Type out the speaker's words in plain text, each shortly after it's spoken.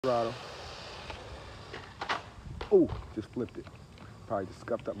Throttle. Oh, just flipped it. Probably just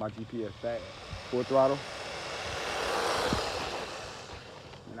scuffed up my GPS bag. Full throttle.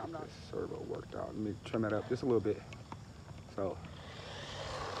 And I'm not servo worked out. Let me trim that up just a little bit. So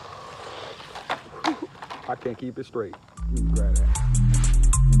I can't keep it straight. Let me grab that.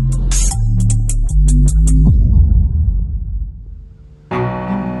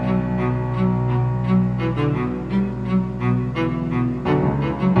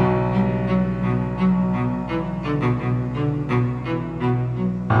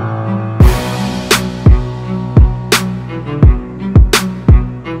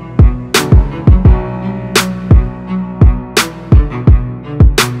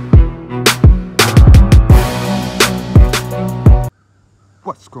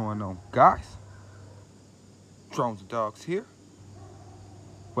 What's going on, guys? Drones and Dogs here.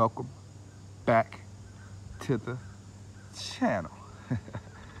 Welcome back to the channel.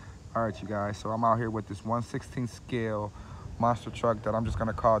 All right, you guys, so I'm out here with this 1/16 scale monster truck that I'm just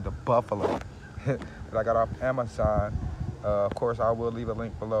gonna call the Buffalo that I got off Amazon. Of course, I will leave a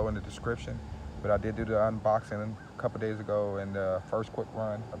link below in the description, but I did do the unboxing a couple days ago and the first quick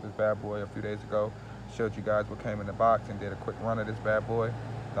run of this bad boy a few days ago. Showed you guys what came in the box and did a quick run of this bad boy.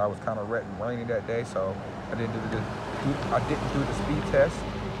 I was kind of wet and rainy that day, so I didn't do the speed test.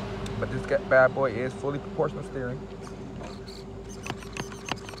 But this bad boy is fully proportional steering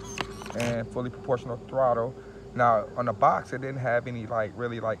and fully proportional throttle. Now on the box, it didn't have any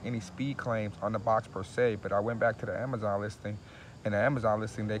any speed claims on the box per se. But I went back to the Amazon listing, and the Amazon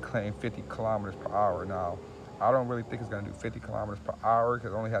listing they claim 50 kilometers per hour. Now I don't really think it's gonna do 50 kilometers per hour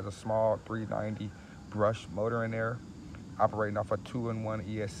because it only has a small 390 brush motor in there, operating off a 2-in-1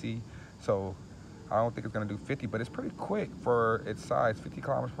 ESC. So I don't think it's gonna do 50, but it's pretty quick for its size. 50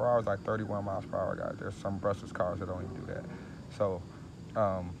 kilometers per hour is like 31 miles per hour, guys. There's some brushless cars that don't even do that. So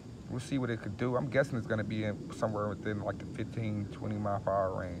we'll see what it could do. I'm guessing it's gonna be somewhere within like the 15-20 mile per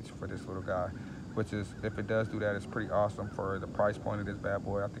hour range for this little guy, which is, if it does do that, it's pretty awesome for the price point of this bad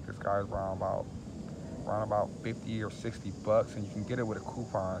boy. I think this guy is around about 50 or 60 bucks, and you can get it with a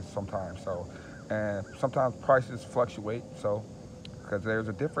coupon sometimes. So, and sometimes prices fluctuate, so because there's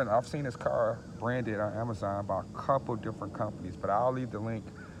a different, I've seen this car branded on Amazon by a couple different companies, but I'll leave the link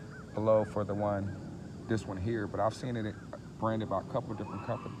below for this one here, but I've seen it branded by a couple different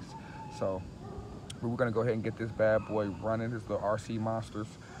companies. So we're gonna go ahead and get this bad boy running. This is the RC Monsters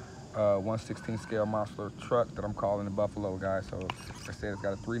 1/16 scale monster truck that I'm calling the Buffalo, guys. So like I said, it's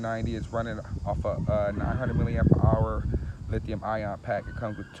got a 390. It's running off a 900 milliamp hour lithium ion pack. It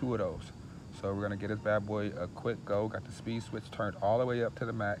comes with 2 of those. So we're gonna get this bad boy a quick go. Got the speed switch turned all the way up to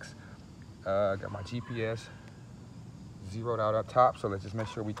the max. Got my GPS zeroed out up top. So let's just make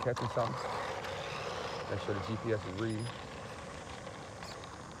sure we catching something. Make sure the GPS is reading.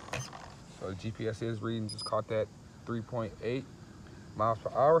 So the GPS is reading. Just caught that 3.8 miles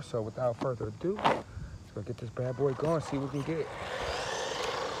per hour. So without further ado, let's go get this bad boy going. See what we can get.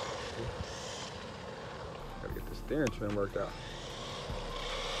 Gotta get the steering trim worked out.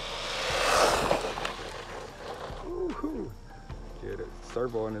 Yeah, the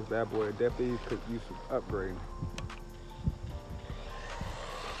servo in this bad boy definitely could use some upgrading.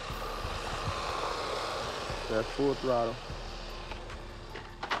 That's full throttle.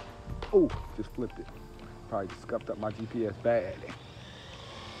 Oh, just flipped it. Probably just scuffed up my GPS bag.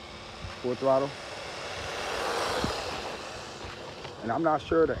 Full throttle. And I'm not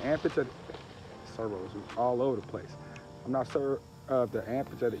sure the amperage of the servo is all over the place. I'm not sure of the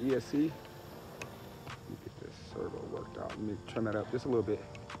amperage of the ESC. Servo worked out. Let me trim that up just a little bit.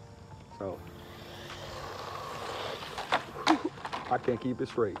 So I can't keep it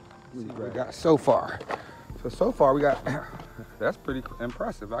straight. See what we got so far. So far we got, that's pretty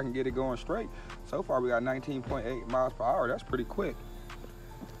impressive. I can get it going straight. So far we got 19.8 miles per hour. That's pretty quick.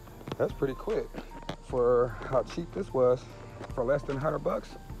 That's pretty quick for how cheap this was. For less than 100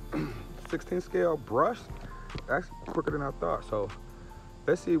 bucks. 16 scale brush. That's quicker than I thought. So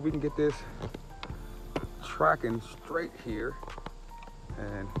let's see if we can get this tracking straight here.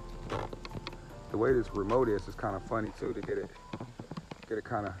 And the way this remote is kind of funny too, to get it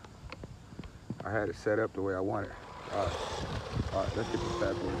kind of, I had it set up the way I want it. All right, let's get this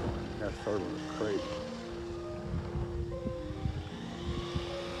bad boy going. That servo is crazy.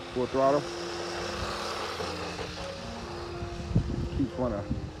 Full throttle. Keeps wanna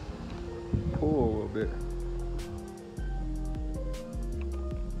pull a little bit.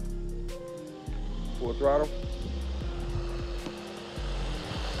 Full throttle.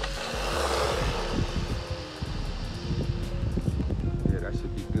 Yeah, that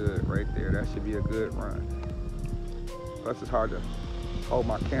should be good right there. That should be a good run. Plus it's hard to hold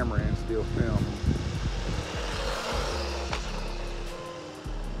my camera and still film.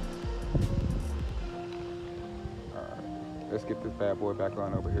 All right, let's get this bad boy back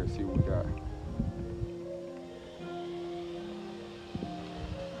on over here and see what we got.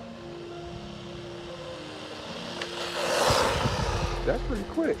 That's pretty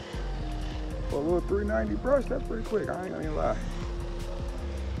quick. For a little 390 brush, that's pretty quick. I ain't gonna even lie.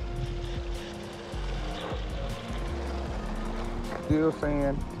 Still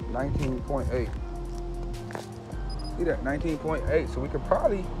saying 19.8. See that, 19.8. So we could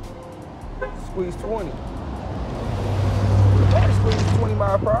probably squeeze 20. We could probably squeeze 20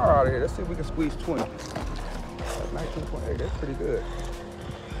 miles per hour out of here. Let's see if we can squeeze 20. That's 19.8. That's pretty good.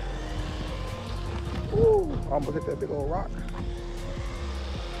 Ooh, almost hit that big old rock.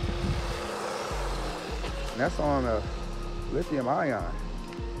 And that's on a lithium ion.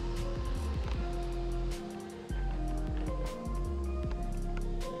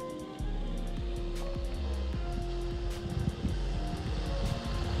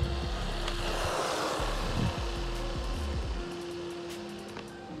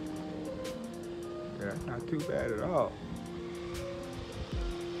 Yeah, that's not too bad at all.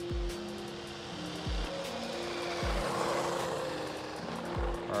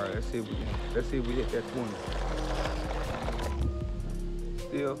 All right, let's see if we hit that 20.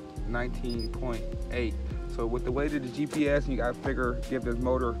 Still 19.8. So with the weight of the GPS, you gotta figure, give this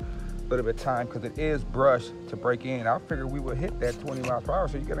motor a little bit of time because it is brushed to break in. I figured we would hit that 20 miles per hour.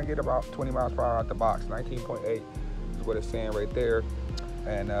 So you're gonna get about 20 miles per hour out the box. 19.8 is what it's saying right there.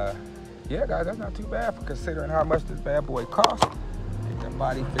 And yeah, guys, that's not too bad for considering how much this bad boy costs. Get that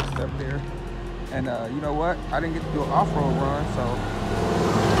body fixed up there. And you know what? I didn't get to do an off-road run, so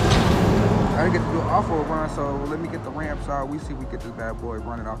let me get the ramps out. We see if we get this bad boy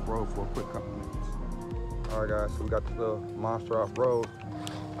running off-road for a quick couple minutes. All right, guys, so we got this little monster off-road.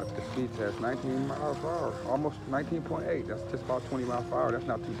 That's the speed test, 19 miles per hour, almost 19.8. That's just about 20 miles per hour. That's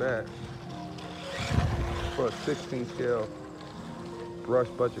not too bad for a 16 scale brush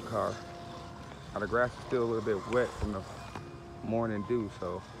budget car. Now the grass is still a little bit wet from the morning dew,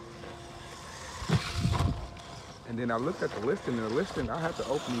 so. And then I looked at the listing, and the listing, I had to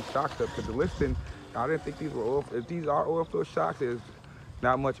open these shocks up because the listing, I didn't think these were oil. If these are oil filled shocks, there's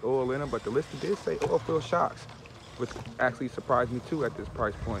not much oil in them, but the listing did say oil filled shocks, which actually surprised me too at this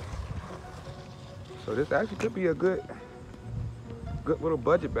price point. So this actually could be a good little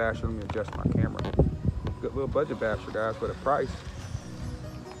budget basher. Let me adjust my camera. Good little budget basher, guys, for the price.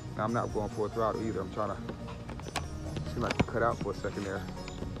 Now I'm not going for a throttle either. I'm trying to, seem like to cut out for a second there.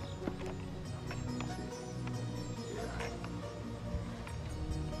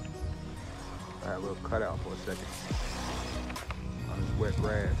 I had a little cutout for a second on this wet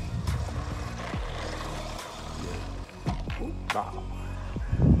grass. Yeah. Ooh, wow.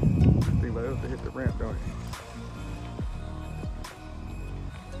 This thing like to hit the ramp, don't it?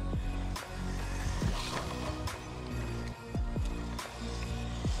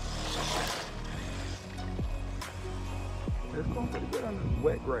 It's going pretty good on this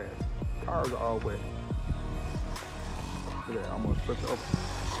wet grass. Tires are all wet. Look at that, almost flipped over.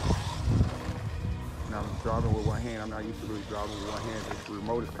 Now I'm driving with one hand. I'm not used to really driving with one hand. This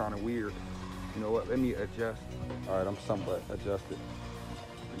remote is kind of weird. You know what? Let me adjust. All right, I'm somewhat adjusted.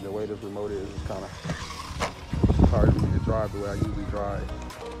 And the way this remote is kind of hard for me to drive the way I usually drive.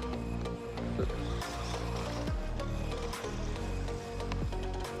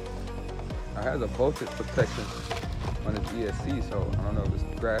 It has a voltage protection on its ESC, so I don't know if this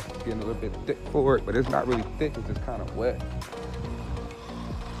grass is getting a little bit thick for it, but it's not really thick. It's just kind of wet.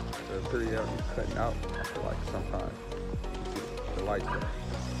 So it's pretty cutting out. I feel like sometimes the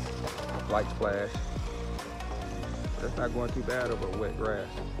lights flash. That's not going too bad over wet grass.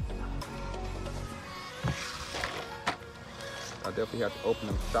 I definitely have to open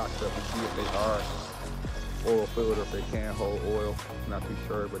them shocks up and see if they are oil filled or if they can hold oil. I'm not too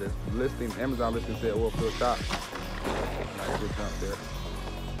sure, but it's listing, Amazon listing said oil filled shocks. Not every jump there.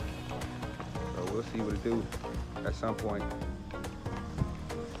 So we'll see what it do at some point.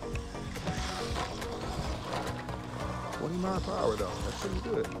 20 miles per hour though, that's pretty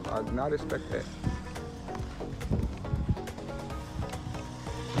good. I did not expect that.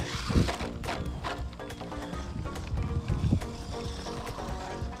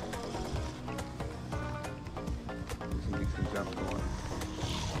 Some decent jumps going.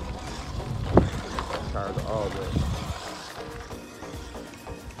 Tires are all wet.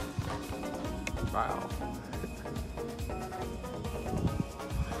 Wow.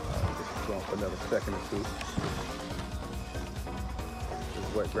 Just going for another second or two. This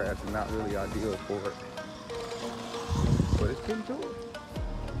wet grass is not really ideal for it, but it's getting to it.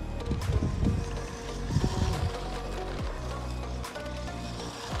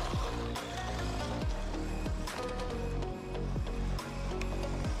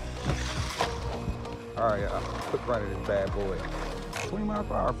 All right, quick run of this bad boy. 20 miles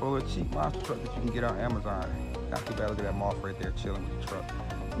per hour for a little cheap monster truck that you can get on Amazon. Not too bad. Look at that moth right there chilling with the truck.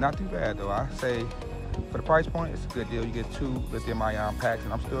 Not too bad though. I say for the price point, it's a good deal. You get 2 lithium-ion packs,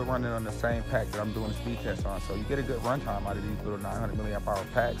 and I'm still running on the same pack that I'm doing the speed test on. So you get a good runtime out of these little 900 milliamp hour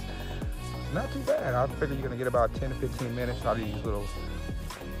packs. Not too bad. I figure you're gonna get about 10 to 15 minutes out of these little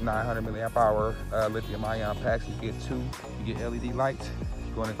 900 milliamp hour lithium-ion packs. You get 2. You get LED lights.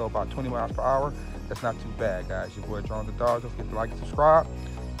 You're going to go about 20 miles per hour. That's not too bad, guys. Your boy Drone the Dog. Don't forget to like and subscribe.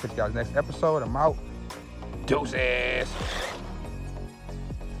 Catch you guys next episode. I'm out. Deuces.